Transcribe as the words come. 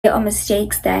There are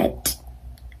mistakes that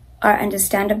are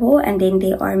understandable, and then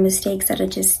there are mistakes that are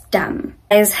just dumb.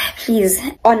 Guys, please,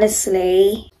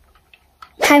 honestly.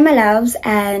 Hi my loves,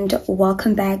 and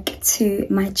welcome back to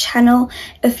my channel.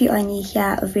 If you are new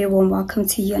here, a very warm welcome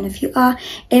to you, and if you are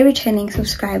a returning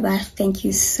subscriber, thank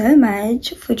you so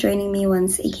much for joining me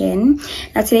once again.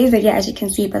 Now today's video, as you can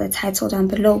see by the title down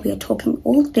below, we are talking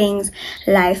all things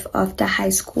life after high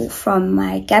school, from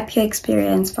my gap year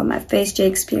experience, from my first year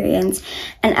experience,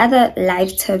 and other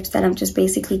life tips that I'm just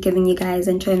basically giving you guys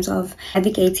in terms of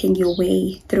navigating your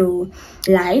way through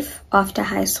life after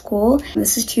high school.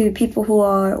 This is to people who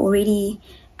are already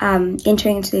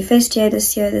entering into their first year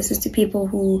this year. This is to people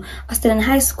who are still in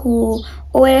high school,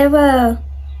 or whatever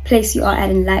place you are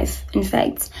at in life. In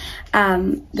fact,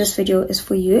 this video is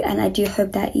for you, and I do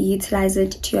hope that you utilize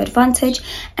it to your advantage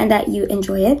and that you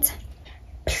enjoy it.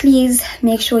 Please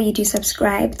make sure you do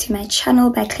subscribe to my channel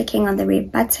by clicking on the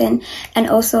red button, and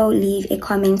also leave a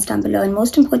comment down below, and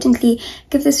most importantly,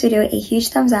 give this video a huge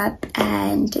thumbs up.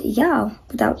 And yeah,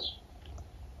 without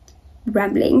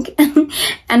rambling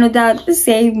and without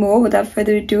saying more, without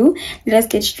further ado, let's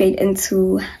get straight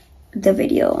into the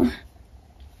video.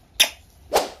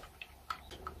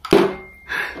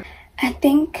 I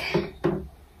think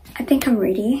I'm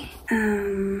ready.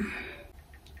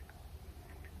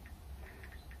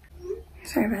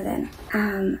 Sorry about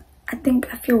that. I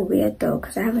think I feel weird though,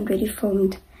 because I haven't really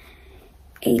filmed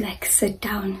a like sit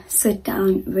down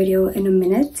video in a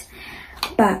minute.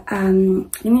 But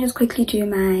let me just quickly do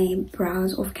my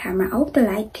brows off camera. I hope the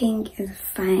lighting is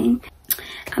fine.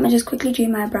 I'm gonna just quickly do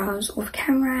my brows off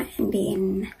camera, and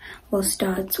then we'll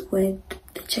start with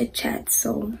the chit chat.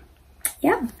 So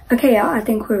yeah, okay y'all, I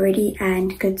think we're ready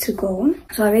and good to go.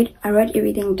 So I wrote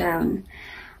everything down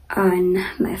on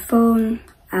my phone,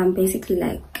 basically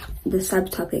like the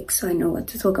subtopics, so I know what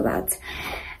to talk about.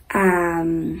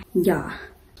 Yeah,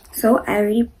 so I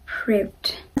already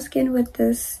prepped my skin with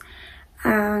this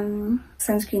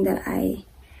sunscreen that I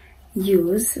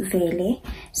use, Vele.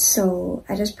 So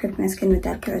I just prepped my skin with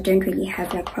that because I don't really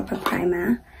have like proper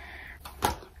primer.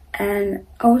 And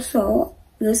also,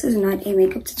 this is not a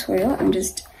makeup tutorial, I'm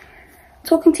just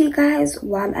talking to you guys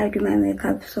while I do my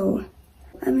makeup. So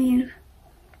I mean,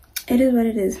 it is what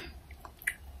it is.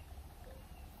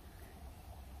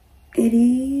 It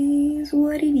is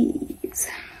what it is.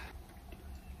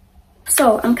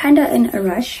 So I'm kind of in a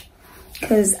rush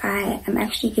because I am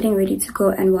actually getting ready to go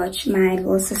and watch my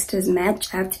little sister's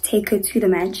match. I have to take her to the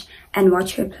match and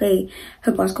watch her play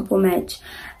her basketball match.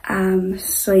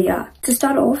 So yeah, to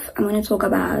start off, I'm going to talk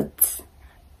about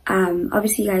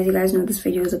obviously you guys know this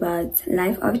video is about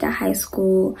life after high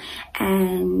school.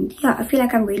 And yeah, I feel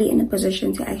like I'm really in a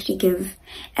position to actually give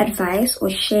advice,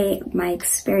 or share my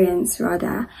experience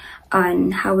rather,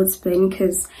 on how it's been,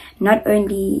 because not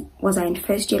only was I in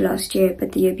first year last year,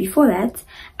 but the year before that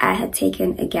I had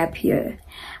taken a gap year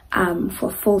for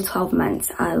a full 12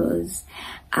 months. I was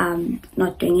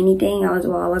not doing anything. I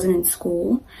wasn't in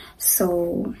school.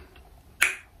 So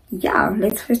yeah,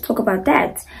 let's first talk about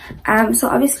that. So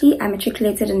obviously I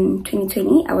matriculated in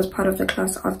 2020. I was part of the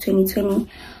class of 2020,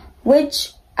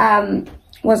 which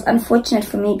was unfortunate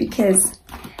for me because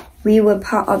we were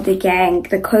part of the gang,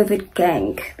 the COVID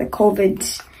gang,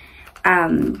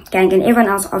 gang, and everyone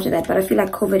else after that. But I feel like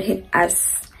COVID hit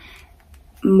us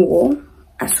more.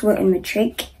 Us were in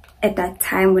matric at that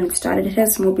time when it started. It hit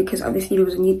us more because obviously it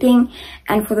was a new thing,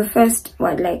 and for the first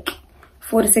like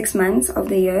 4 to 6 months of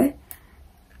the year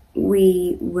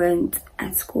we weren't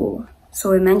at school.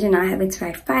 So imagine now having to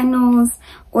write finals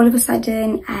all of a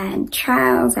sudden, and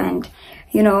trials, and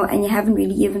you know, and you haven't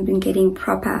really even been getting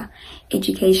proper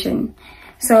education.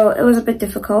 So it was a bit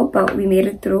difficult, but we made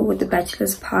it through with the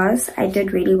bachelor's pass. I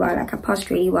did really well, like I passed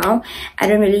really well. I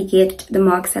didn't really get the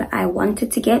marks that I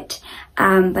wanted to get,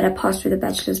 but I passed with the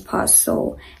bachelor's pass,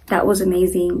 so that was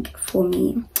amazing for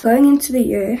me. Going into the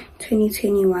year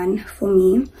 2021 for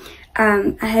me,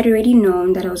 I had already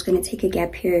known that I was going to take a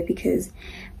gap year, because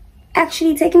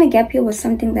actually taking a gap year was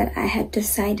something that I had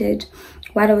decided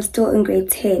while I was still in grade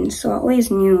 10. So I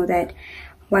always knew that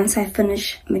once I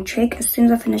finish matric, as soon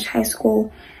as I finish high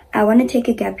school, I want to take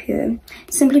a gap year,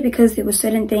 simply because there were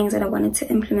certain things that I wanted to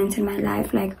implement in my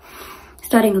life, like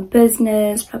starting a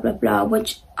business, blah blah blah,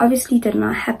 which obviously did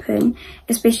not happen,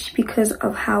 especially because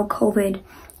of how COVID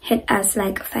hit us,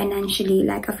 like financially.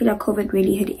 Like I feel like COVID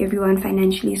really hit everyone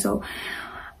financially. So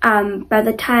by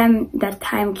the time that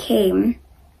time came,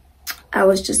 I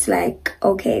was just like,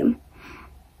 okay,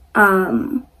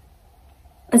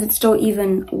 is it still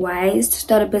even wise to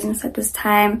start a business at this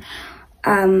time,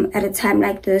 at a time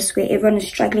like this where everyone is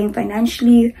struggling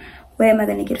financially, where am I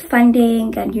going to get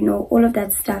funding, and you know, all of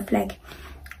that stuff. Like,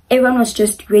 everyone was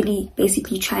just really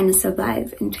basically trying to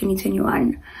survive in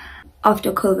 2021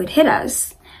 after COVID hit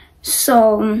us.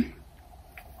 So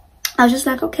I was just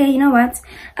like, okay, you know what,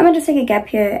 I'm gonna just take a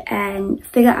gap year and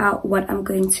figure out what I'm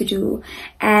going to do.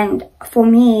 And for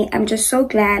me, I'm just so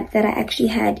glad that I actually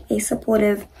had a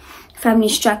supportive family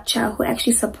structure who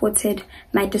actually supported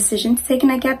my decision to take in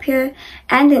a gap year,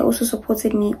 and they also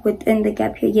supported me within the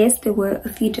gap year. Yes, there were a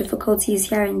few difficulties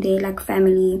here and there, like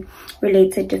family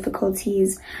related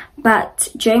difficulties, but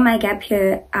during my gap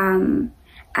year,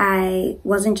 I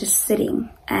wasn't just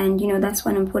sitting. And you know, that's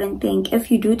one important thing.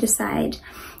 If you do decide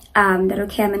that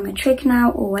okay, I'm in matric now,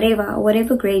 or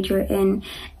whatever grade you're in,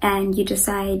 and you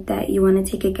decide that you want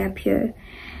to take a gap year,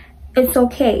 it's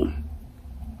okay.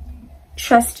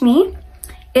 Trust me,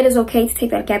 it is okay to take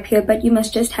that gap year, but you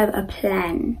must just have a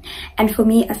plan. And for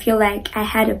me, I feel like I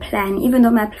had a plan, even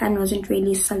though my plan wasn't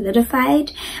really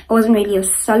solidified. It wasn't really a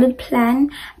solid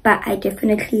plan, but I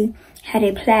definitely had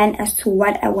a plan as to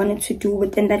what I wanted to do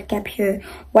within that gap year,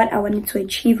 what I wanted to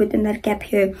achieve within that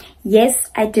gap year.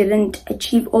 Yes, I didn't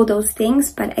achieve all those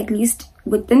things, but at least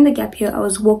within the gap year, I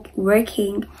was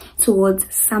working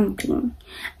towards something.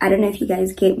 I don't know if you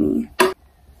guys get me.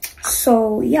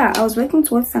 So yeah, I was working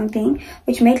towards something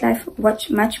which made life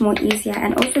much more easier.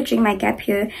 And also during my gap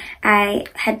year, I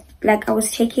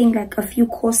was taking like a few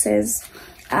courses,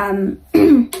 like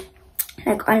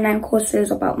online courses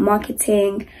about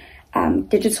marketing,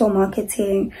 digital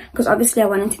marketing, because obviously I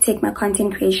wanted to take my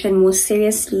content creation more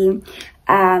seriously,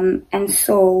 and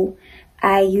so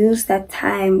I used that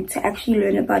time to actually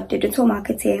learn about digital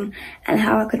marketing and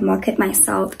how I could market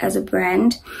myself as a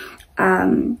brand.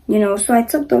 You know, so I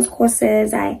took those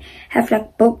courses. I have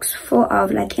like books full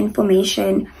of like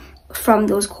information from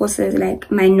those courses, like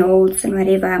my notes and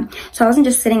whatever. So I wasn't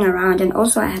just sitting around. And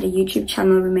also I had a YouTube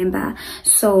channel, remember,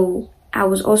 so I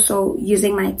was also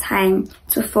using my time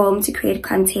to film, to create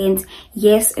content.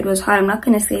 Yes, it was hard. I'm not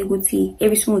going to say, Guti,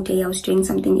 every single day I was doing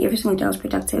something, every single day I was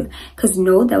productive, because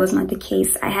no, that was not the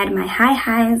case. I had my high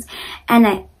highs and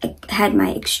I had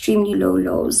my extremely low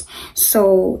lows.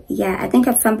 So yeah, I think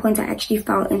at some point I actually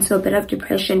fell into a bit of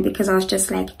depression, because I was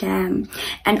just like, damn.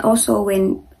 And also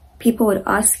when people would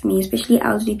ask me, especially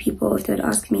elderly people, if they would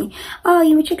ask me, oh,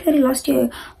 you matriculated last year,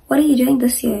 what are you doing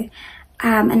this year?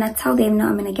 And I tell them, no,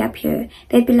 I'm in a gap year.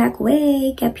 They'd be like,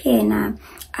 wait, gap year now,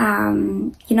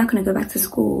 you're not going to go back to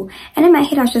school. And in my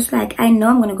head, I was just like, I know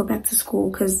I'm going to go back to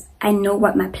school, because I know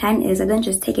what my plan is. I don't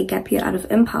just take a gap year out of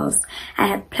impulse. I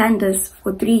had planned this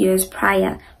for 3 years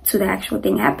prior to the actual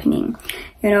thing happening,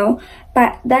 you know.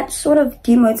 But that sort of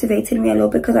demotivated me a little,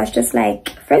 because I was just like,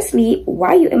 firstly, why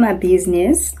are you in my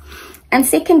business? And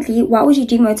secondly, why would you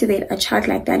demotivate a child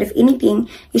like that? If anything,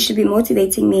 you should be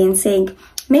motivating me and saying,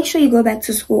 make sure you go back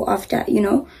to school after, you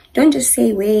know. Don't just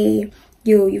say, wait,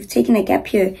 you've taken a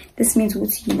gap year, this means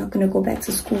you're not going to go back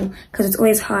to school, because it's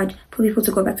always hard for people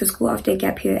to go back to school after a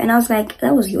gap year. And I was like,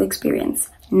 that was your experience,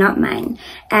 not mine.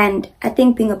 And I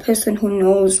think being a person who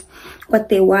knows what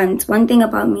they want, one thing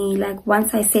about me, like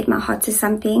once I set my heart to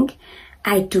something,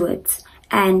 I do it.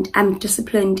 And I'm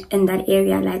disciplined in that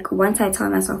area. Like once I tell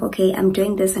myself, okay, I'm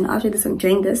doing this, and after this I'm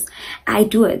doing this, I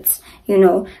do it, you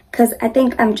know. Because I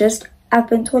think I've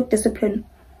been taught discipline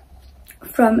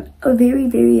from a very,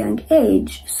 very young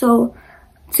age. So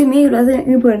to me, it wasn't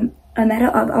even a matter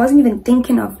of, I wasn't even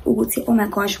thinking of, oh my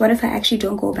gosh, what if I actually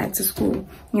don't go back to school,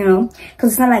 you know?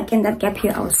 Because it's not like in that gap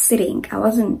year I was sitting. I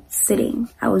wasn't sitting,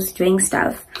 I was doing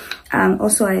stuff.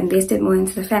 Also, I invested more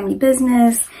into the family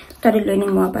business, started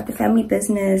learning more about the family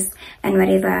business and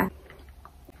whatever.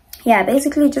 Yeah,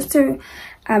 basically just to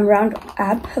round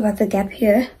up about the gap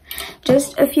year,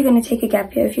 just if you're going to take a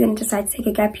gap year, if you're going to decide to take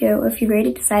a gap year, or if you've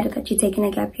already decided that you're taking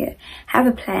a gap year, have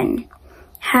a plan.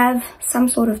 Have some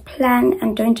sort of plan,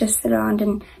 and don't just sit around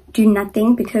and do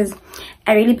nothing, because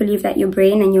I really believe that your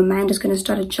brain and your mind is going to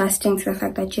start adjusting to the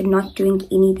fact that you're not doing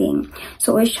anything.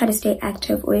 So always try to stay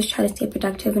active, always try to stay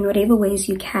productive in whatever ways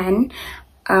you can,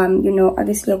 you know,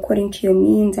 obviously according to your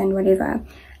means and whatever.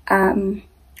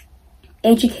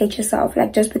 Educate yourself.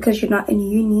 Like just because you're not in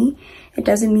uni, it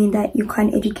doesn't mean that you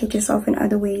can't educate yourself in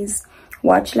other ways.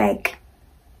 Watch like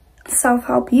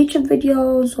self-help YouTube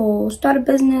videos, or start a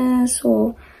business,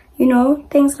 or you know,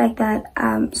 things like that,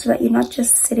 so that you're not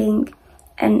just sitting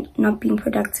and not being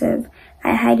productive.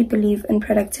 I highly believe in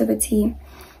productivity,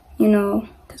 you know,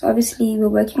 because obviously we're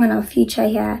working on our future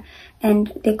here,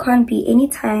 and there can't be any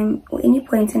time or any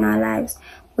point in our lives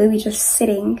where we're just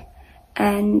sitting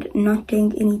and not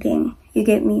doing anything. You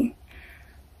get me?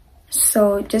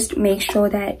 So just make sure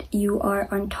that you are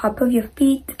on top of your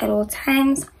feet at all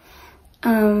times.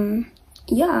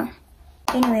 Yeah,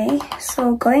 Anyway,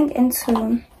 so going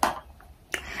into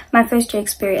my first year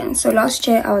experience. So last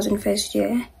year I was in first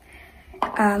year.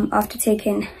 After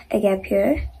taking a gap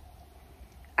year,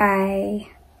 I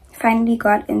finally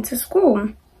got into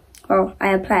school. Well, I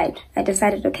applied. I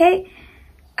decided, okay,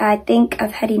 I think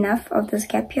I've had enough of this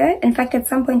gap year. In fact, at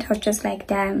some point I was just like,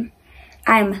 damn,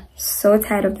 I'm so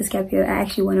tired of this gap year. I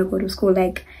actually want to go to school.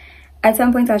 Like, at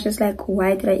some point I was just like,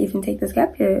 why did I even take this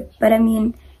gap year? But I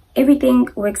mean, everything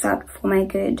works out for my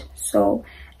good, so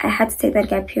I had to take that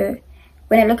gap year.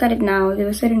 When I look at it now, there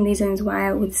were certain reasons why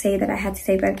I would say that I had to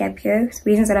take that gap year.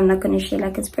 Reasons that I'm not going to share,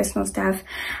 like it's personal stuff.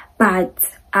 But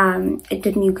it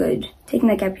did me good. Taking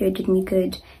that gap year did me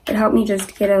good. It helped me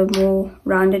just get a more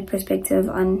rounded perspective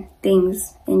on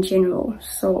things in general.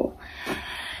 So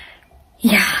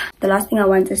yeah, the last thing I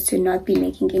want is to not be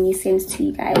making any sense to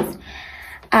you guys.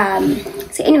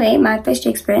 So anyway, my first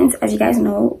year experience, as you guys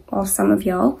know, or some of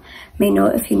y'all may know,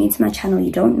 if you're new to my channel,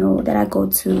 you don't know that I go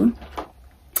to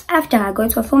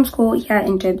a film school here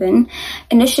in Durban.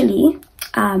 Initially,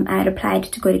 I had applied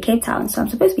to go to Cape Town, so I'm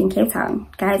supposed to be in Cape Town,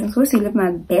 guys. I'm supposed to live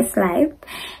my best life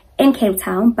in Cape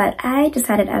Town, but I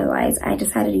decided otherwise. I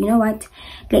decided, you know what,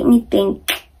 let me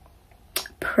think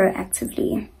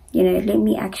proactively, you know, let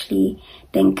me actually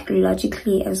think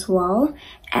logically as well,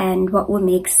 and what will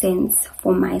make sense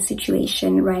for my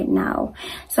situation right now.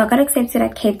 So I got accepted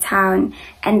at Cape Town,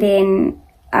 and then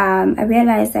I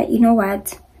realized that, you know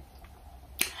what,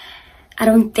 I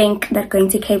don't think that going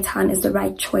to Cape Town is the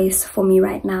right choice for me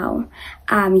right now.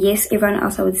 Yes, everyone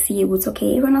else I would see was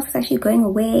okay. Everyone else was actually going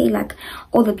away, like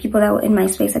all the people that were in my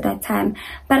space at that time.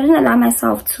 But I didn't allow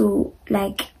myself to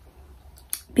like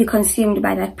be consumed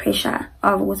by that pressure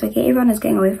of what's okay. Everyone is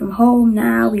going away from home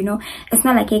now, you know. It's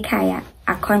not like, hey, Kaya,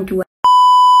 I can't do it.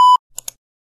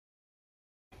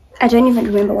 I don't even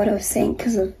remember what I was saying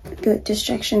because of the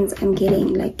distractions I'm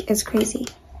getting. Like, it's crazy.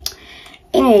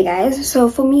 Anyway, guys, so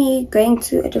for me, going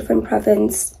to a different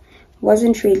province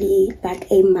wasn't really like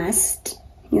a must,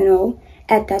 you know,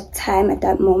 at that time, at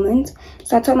that moment.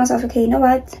 So I told myself, okay, you know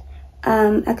what,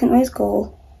 I can always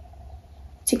go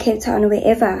to Cape Town,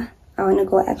 wherever I want to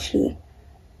go, actually.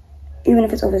 Even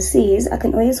if it's overseas, I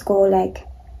can always go like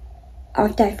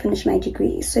after I finish my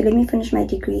degree. So let me finish my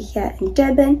degree here in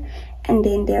Durban, and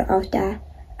then thereafter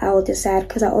I will decide,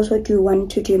 because I also do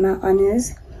want to do my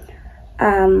honors.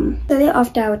 So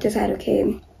thereafter I would decide,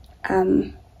 okay,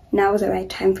 now is the right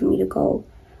time for me to go,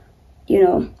 you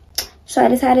know. So I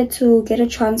decided to get a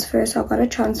transfer. So I got a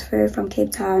transfer from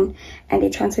Cape Town, and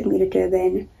they transferred me to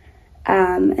Durban.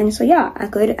 And so yeah, I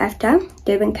go to AFDA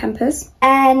Durban campus.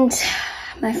 And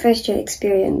my first year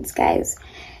experience, guys,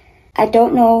 I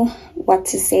don't know what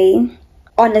to say,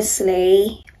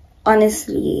 honestly.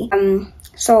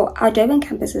 So our Durban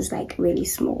campus is like really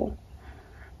small.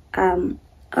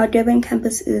 Our Durban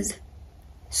campus is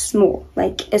small.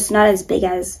 Like, it's not as big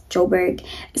as Joburg,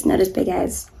 it's not as big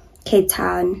as Cape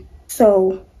Town.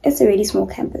 So it's a really small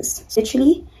campus.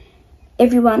 Literally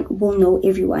everyone will know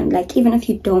everyone. Like, even if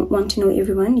you don't want to know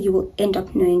everyone, you will end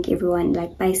up knowing everyone,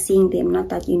 like by seeing them, not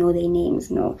that you know their names.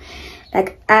 No,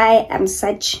 like I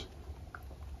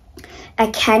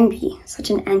can be such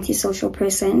an antisocial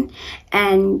person,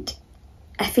 and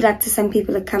I feel like to some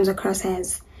people it comes across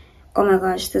as, oh my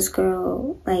gosh, this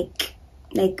girl, like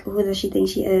who does she think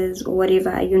she is, or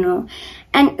whatever, you know.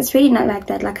 And it's really not like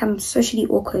that. Like, I'm socially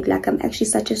awkward. Like, I'm actually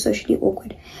such a socially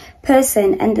awkward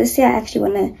person, and this year I actually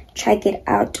want to try get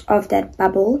out of that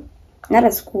bubble. Not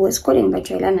at school, it's called in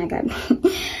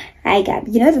I got,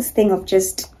 you know, this thing of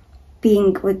just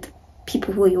being with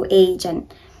people who are your age,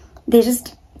 and they're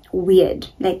just weird.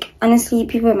 Like, honestly,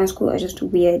 people at my school are just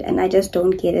weird, and I just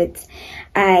don't get it.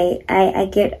 I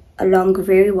get along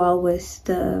very well with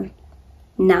the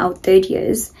now third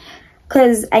years,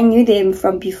 because I knew them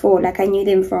from before. Like, I knew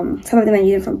them from, some of them I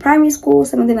knew them from primary school,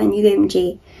 some of them I knew them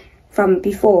from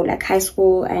before, like high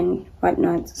school and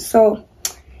whatnot. So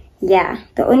yeah,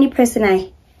 the only person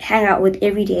I hang out with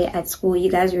every day at school, you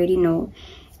guys already know,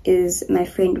 is my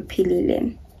friend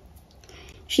Pilile.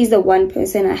 She's the one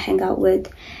person I hang out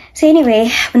with. So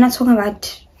anyway, we're not talking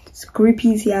about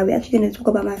groupies here. We're actually going to talk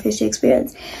about my first year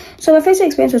experience. So my first year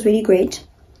experience was really great,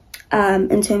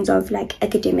 in terms of like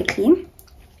academically.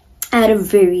 I had a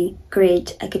very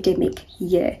great academic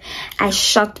year. I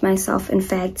shocked myself. In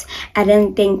fact, I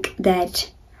didn't think that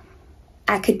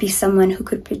I could be someone who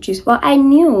could produce, well, I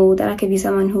knew that I could be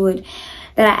someone who would,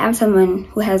 that I am someone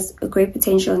who has a great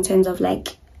potential in terms of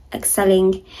like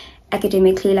excelling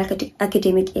academically, like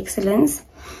academic excellence.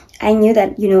 I knew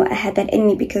that, you know, I had that in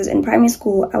me, because in primary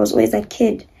school I was always that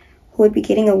kid who would be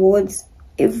getting awards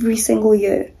every single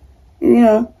year, you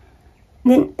know.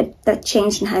 then that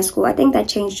changed in high school. I think that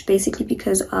changed basically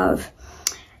because of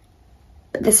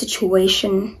the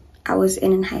situation I was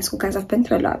in high school. Guys, I've been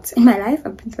through a lot in my life.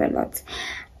 I've been through a lot.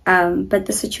 But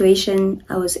the situation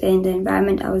I was in, the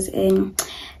environment I was in,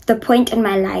 the point in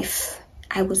my life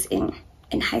I was in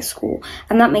high school.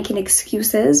 I'm not making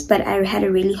excuses, but I had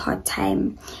a really hard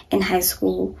time in high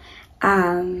school.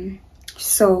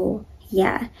 So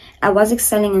yeah, I was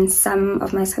excelling in some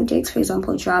of my subjects, for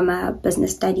example, drama,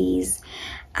 business studies,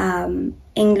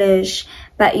 English,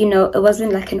 but you know, it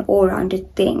wasn't like an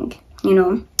all-rounded thing, you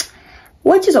know,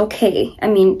 which is okay. I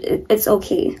mean, it's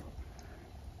okay.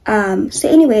 So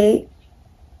anyway,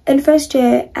 in first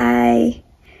year, I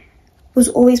was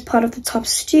always part of the top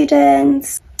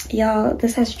students. Y'all,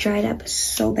 this has dried up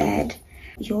so bad.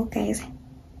 Yo, guys, I'm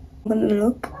gonna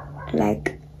look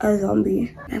like a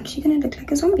zombie. I'm actually gonna look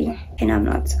like a zombie. And I'm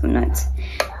not. I'm not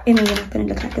gonna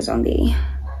look like a zombie.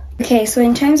 Okay, so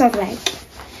in terms of like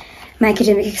my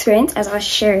academic experience, as I was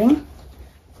sharing,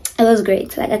 it was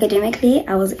great. Like academically,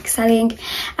 I was excelling.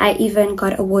 I even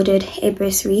got awarded a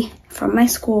bursary from my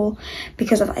school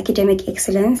because of academic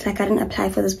excellence. Like I didn't apply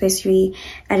for this bursary,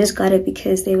 I just got it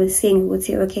because they were saying, would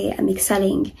say, okay, I'm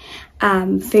excelling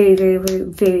very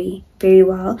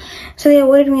well. So they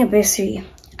awarded me a bursary,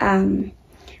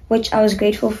 which I was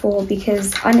grateful for,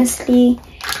 because honestly,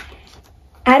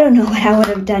 I don't know what I would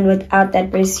have done without that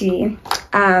bursary,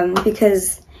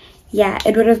 because yeah,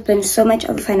 it would have been so much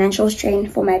of a financial strain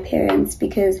for my parents,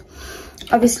 because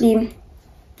obviously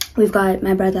we've got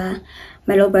my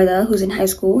little brother who's in high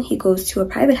school. He goes to a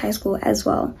private high school as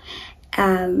well.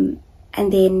 And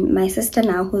then my sister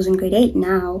now, who's in grade 8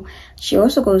 now, she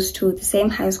also goes to the same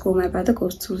high school my brother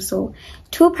goes to. So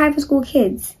 2 private school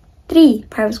kids, 3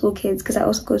 private school kids, because I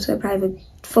also go to a private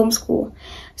film school.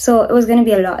 So it was going to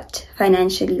be a lot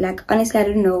financially. Like honestly, I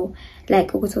didn't know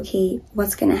like it was okay,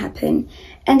 what's gonna happen.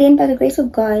 And then by the grace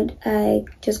of God, I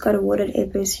just got awarded a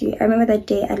bursary. I remember that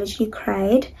day I literally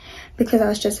cried, because I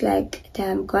was just like,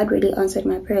 damn, God really answered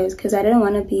my prayers, because I didn't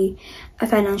want to be a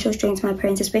financial strain to my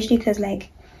parents, especially because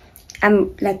like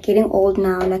I'm like getting old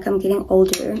now. Like I'm getting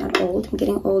older, not old, I'm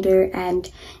getting older,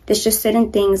 and there's just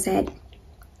certain things that,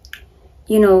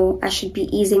 you know, I should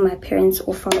be easing my parents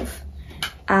off of.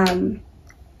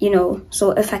 You know,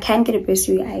 so if I can get a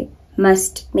bursary, I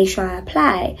must make sure I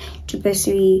apply to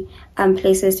bursary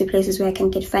places where I can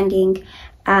get funding.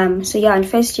 So yeah, in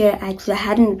first year I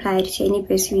hadn't applied to any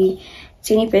bursaries,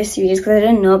 because I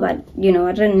didn't know about, you know,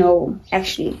 I didn't know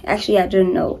actually I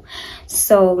didn't know.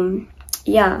 So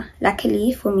yeah,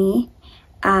 luckily for me,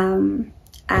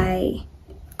 I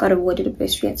got awarded a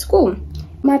bursary at school.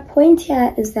 My point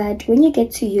here is that when you get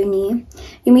to uni,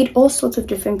 you meet all sorts of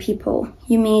different people.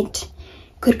 You meet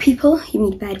good people, you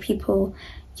meet bad people.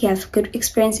 You have good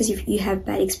experiences, you have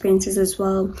bad experiences as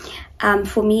well.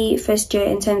 For me, first year,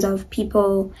 in terms of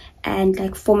people and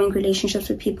like forming relationships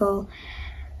with people,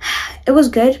 it was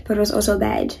good, but it was also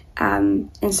bad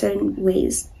in certain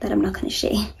ways that I'm not going to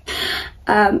share.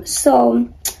 So,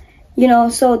 you know,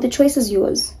 so the choice is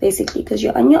yours, basically, because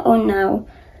you're on your own now.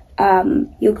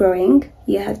 You're growing,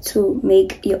 you have to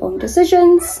make your own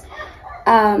decisions.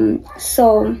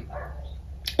 So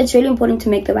it's really important to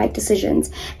make the right decisions,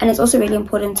 and it's also really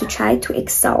important to try to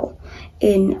excel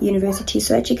in university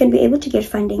so that you can be able to get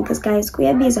funding. Because guys,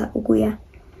 I'm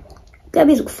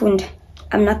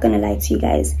not gonna lie to you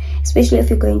guys, especially if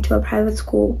you're going to a private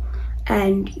school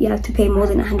and you have to pay more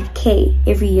than 100k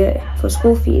every year for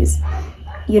school fees,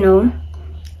 you know.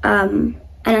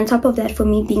 And on top of that, for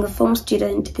me being a film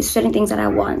student, there's certain things that I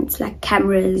want, like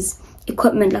cameras,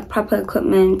 equipment, like proper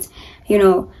equipment, you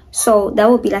know. So that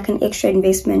would be like an extra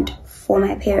investment for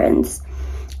my parents.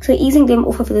 So easing them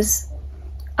off of this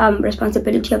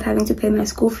responsibility of having to pay my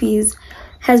school fees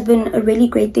has been a really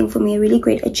great thing for me, a really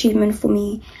great achievement for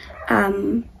me,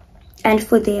 and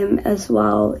for them as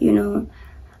well, you know,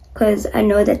 because I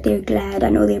know that they're glad, I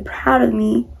know they're proud of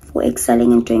me for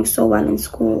excelling and doing so well in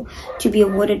school, to be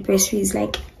awarded bursaries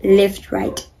like left,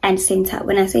 right and center.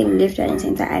 When I say left, right and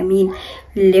center, I mean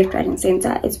left, right and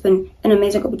center. It's been an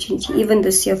amazing opportunity. Even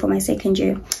this year for my second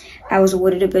year, I was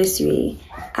awarded a bursary,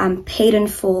 paid in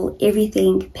full,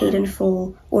 everything paid in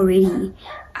full already.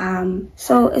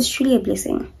 So it's truly a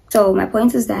blessing. So my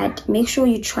point is that make sure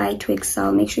you try to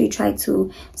excel, make sure you try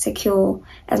to secure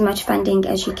as much funding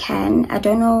as you can. I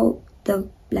don't know the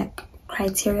like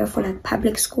criteria for like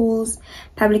public schools,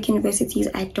 public universities,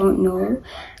 I don't know.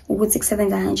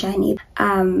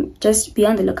 Just be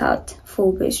on the lookout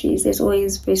for bursaries. There's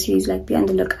always bursaries, like be on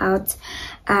the lookout.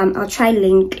 I'll try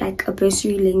link like a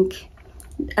bursary link,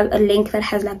 a link that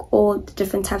has like all the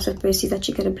different types of bursaries that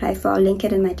you could apply for. I'll link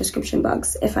it in my description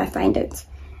box if I find it.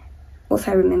 or if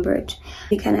I remember it.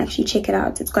 You can actually check it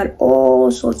out. It's got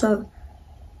all sorts of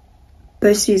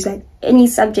bursaries, like any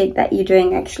subject that you're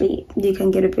doing, actually you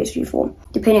can get a bursary for,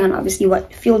 depending on obviously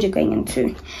what field you're going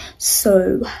into.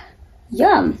 So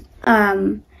yeah,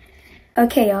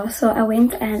 okay y'all, so I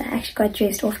went and I actually got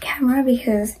dressed off camera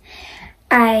because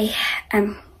I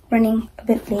am running a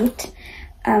bit late.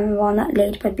 Well, not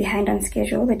late, but behind on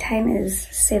schedule. The time is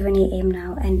 7 a.m.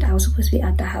 now and I was supposed to be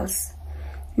at the house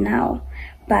now,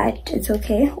 but it's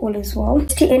okay, all is well.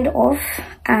 To end off,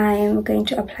 I'm going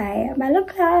to apply my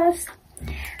lip gloss.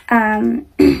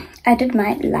 I did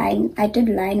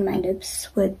line my lips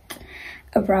with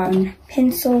a brown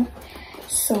pencil.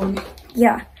 So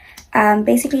yeah,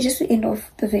 basically just to end off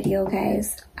the video,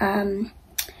 guys,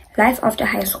 life after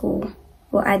high school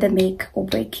will either make or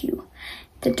break you.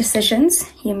 The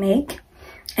decisions you make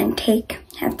and take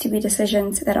have to be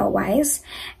decisions that are wise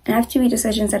and have to be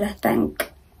decisions that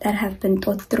have been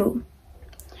thought through.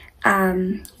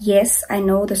 Yes, I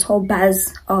know this whole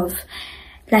buzz of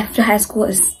life after high school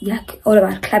is like all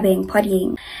about clubbing,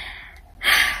 partying.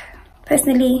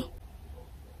 Personally,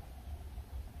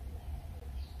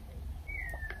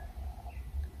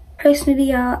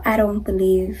 y'all, I don't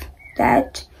believe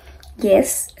that.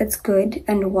 Yes, it's good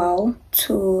and well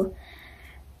to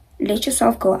let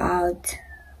yourself go out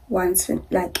once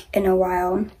in a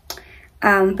while,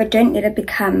 but don't let it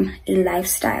become a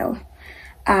lifestyle.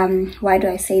 Why do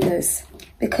I say this?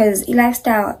 Because a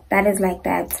lifestyle that is like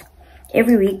that,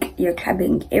 every week you're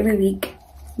clubbing, every week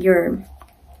you're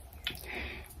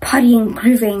partying,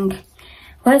 grooving,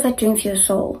 what is that doing for your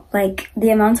soul? Like,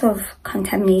 the amount of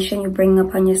contamination you bring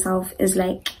upon yourself is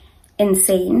like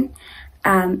insane.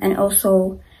 And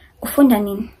also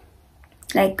ufundani,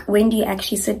 like, when do you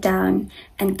actually sit down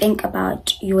and think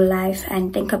about your life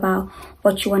and think about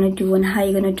what you want to do and how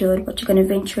you're going to do it, what you're going to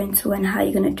venture into and how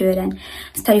you're going to do it, and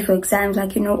study for exams,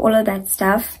 like, you know, all of that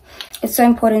stuff. It's so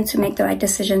important to make the right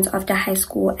decisions after high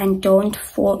school and don't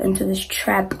fall into this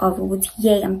trap of,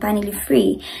 yay, I'm finally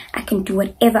free, I can do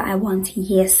whatever I want.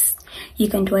 Yes, you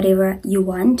can do whatever you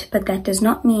want, but that does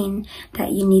not mean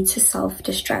that you need to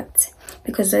self-destruct,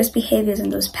 because those behaviors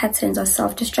and those patterns are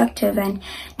self-destructive. And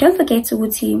don't forget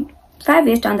to 5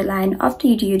 years down the line, after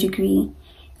you do your degree,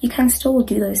 you can still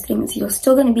do those things. You're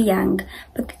still going to be young,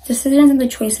 but the decisions and the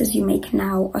choices you make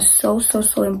now are so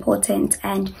important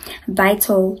and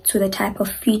vital to the type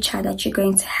of future that you're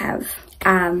going to have.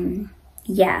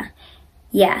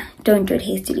 Yeah, don't do it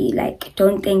hastily. Like,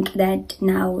 don't think that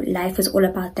now life is all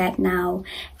about that now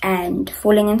and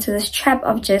falling into this trap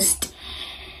of just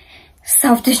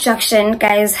self-destruction.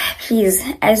 Guys, please,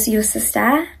 as your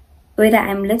sister, whether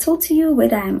I'm little to you,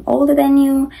 whether I'm older than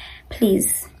you,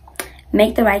 please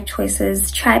make the right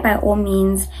choices. Try by all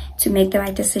means to make the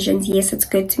right decisions. Yes, it's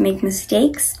good to make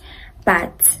mistakes,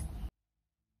 but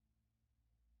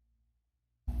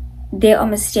there are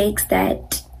mistakes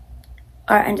that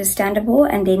are understandable,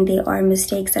 and then there are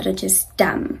mistakes that are just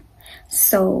dumb.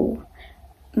 So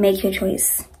make your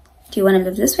choice. Do you want to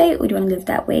live this way or do you want to live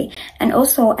that way? And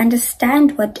also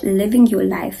understand what living your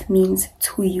life means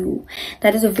to you.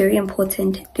 That is a very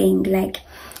important thing. Like,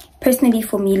 personally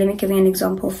for me, let me give you an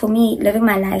example. For me, living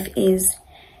my life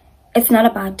it's not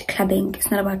about clubbing,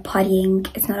 it's not about partying,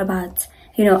 it's not about,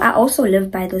 you know, I also live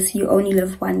by this you only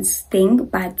live once thing,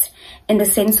 but in the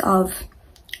sense of,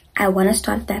 I want to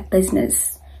start that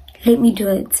business. Let me do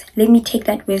it. Let me take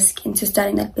that risk into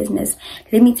starting that business.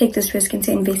 Let me take this risk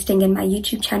into investing in my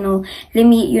YouTube channel. Let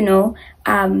me, you know,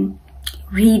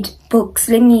 read books.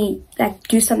 Let me, like,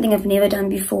 do something I've never done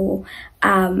before.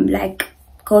 Like,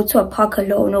 go to a park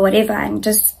alone or whatever and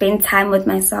just spend time with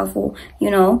myself, or,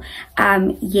 you know,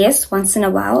 yes, once in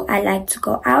a while I like to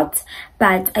go out,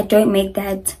 but I don't make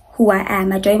that who I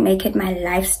am. I don't make it my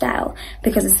lifestyle,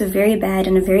 because it's a very bad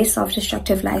and a very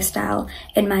self-destructive lifestyle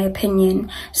in my opinion.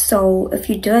 So if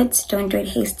you do it, don't do it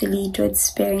hastily, do it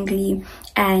sparingly,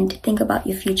 and think about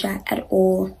your future at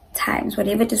all times.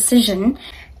 Whatever decision,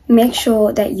 make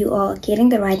sure that you are getting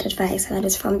the right advice and that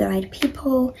it's from the right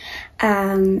people.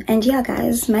 And yeah,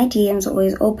 guys, my DMs are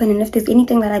always open, and if there's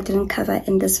anything that I didn't cover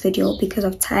in this video because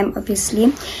of time,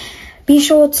 obviously, be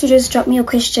sure to just drop me a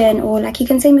question, or like, you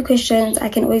can send me questions. I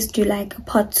can always do like a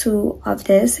part 2 of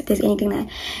this if there's anything that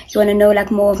you want to know, like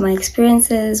more of my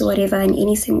experiences or whatever, and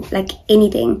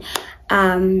anything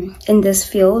in this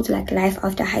field, like life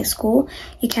after high school.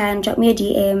 You can drop me a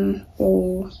DM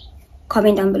or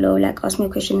comment down below, like ask me a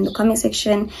question in the comment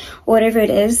section or whatever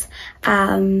it is.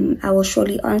 I will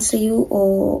surely answer you,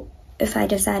 or if I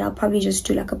decide, I'll probably just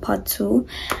do like a part 2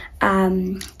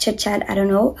 chit chat. I don't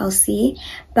know, I'll see.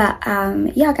 But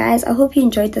yeah guys, I hope you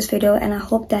enjoyed this video, and I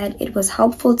hope that it was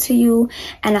helpful to you,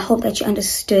 and I hope that you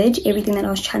understood everything that I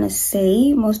was trying to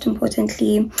say. Most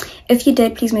importantly, if you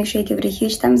did, please make sure you give it a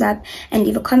huge thumbs up and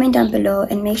leave a comment down below,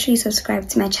 and make sure you subscribe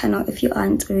to my channel if you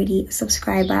aren't already a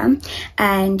subscriber.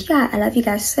 And yeah, I love you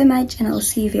guys so much, and I will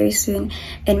see you very soon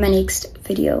in my next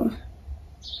video.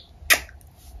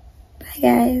 Bye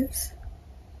guys.